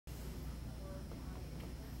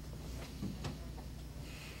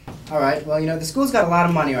All right. Well, the school's got a lot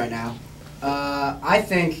of money right now. I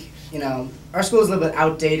think, our school's a little bit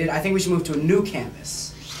outdated. I think we should move to a new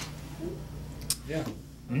campus. Yeah.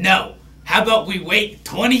 No. How about we wait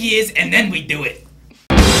 20 years and then we do it?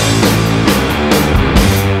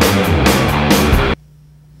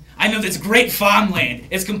 I know there's great farmland.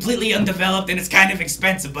 It's completely undeveloped and it's kind of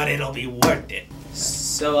expensive, but it'll be worth it.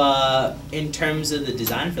 So, in terms of the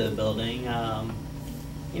design for the building,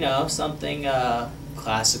 something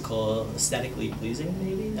classical, aesthetically pleasing,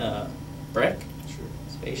 maybe? Brick? Sure.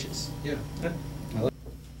 Spacious. Yeah.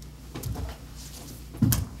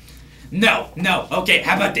 No. Okay,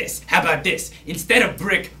 how about this? Instead of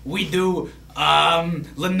brick, we do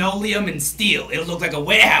linoleum and steel. It'll look like a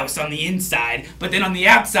warehouse on the inside, but then on the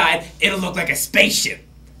outside, it'll look like a spaceship.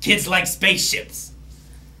 Kids like spaceships.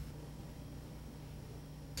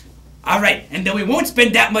 Alright, and then we won't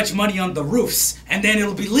spend that much money on the roofs, and then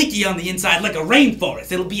it'll be leaky on the inside like a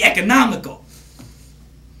rainforest. It'll be economical.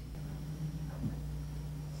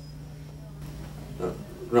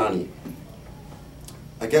 Ronnie,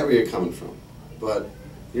 I get where you're coming from, but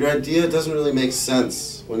your idea doesn't really make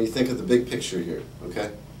sense when you think of the big picture here,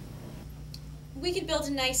 okay? We could build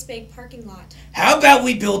a nice big parking lot. How about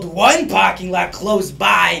we build one parking lot close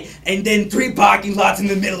by, and then 3 parking lots in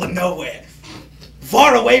the middle of nowhere?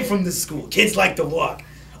 Far away from the school. Kids like to walk.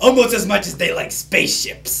 Almost as much as they like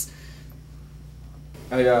spaceships.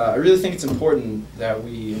 I really think it's important that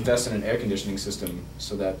we invest in an air conditioning system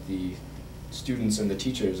so that the students and the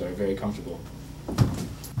teachers are very comfortable.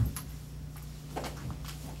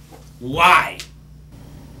 Why?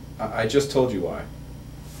 I just told you why.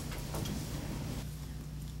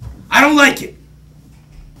 I don't like it.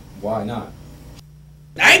 Why not?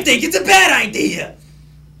 I think it's a bad idea.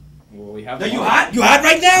 Well, we have. Are you hot? You hot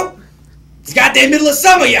right now? It's goddamn middle of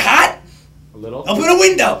summer. You hot? A little. Open a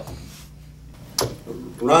window.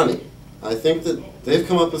 Ronnie, I think that they've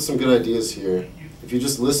come up with some good ideas here. If you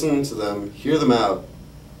just listen to them, hear them out,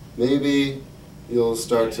 maybe you'll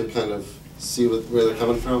start to kind of see where they're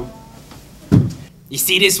coming from. You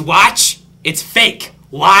see this watch? It's fake.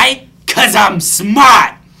 Why? 'Cause I'm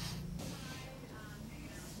smart.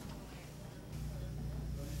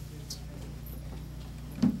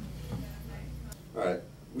 Alright,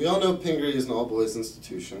 we all know Pingry is an all-boys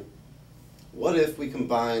institution. What if we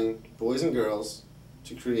combine boys and girls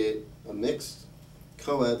to create a mixed,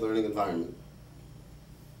 co-ed learning environment?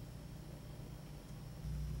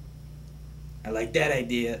 I like that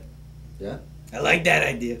idea. Yeah? I like that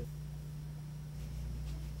idea.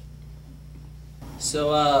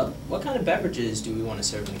 So, what kind of beverages do we want to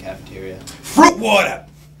serve in the cafeteria? Fruit water.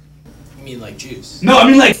 You mean like juice? No, I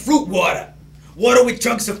mean like fruit water. Water with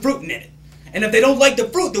chunks of fruit in it. And if they don't like the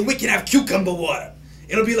fruit, then we can have cucumber water.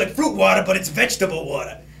 It'll be like fruit water, but it's vegetable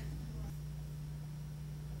water.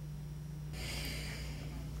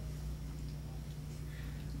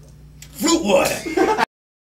 Fruit water.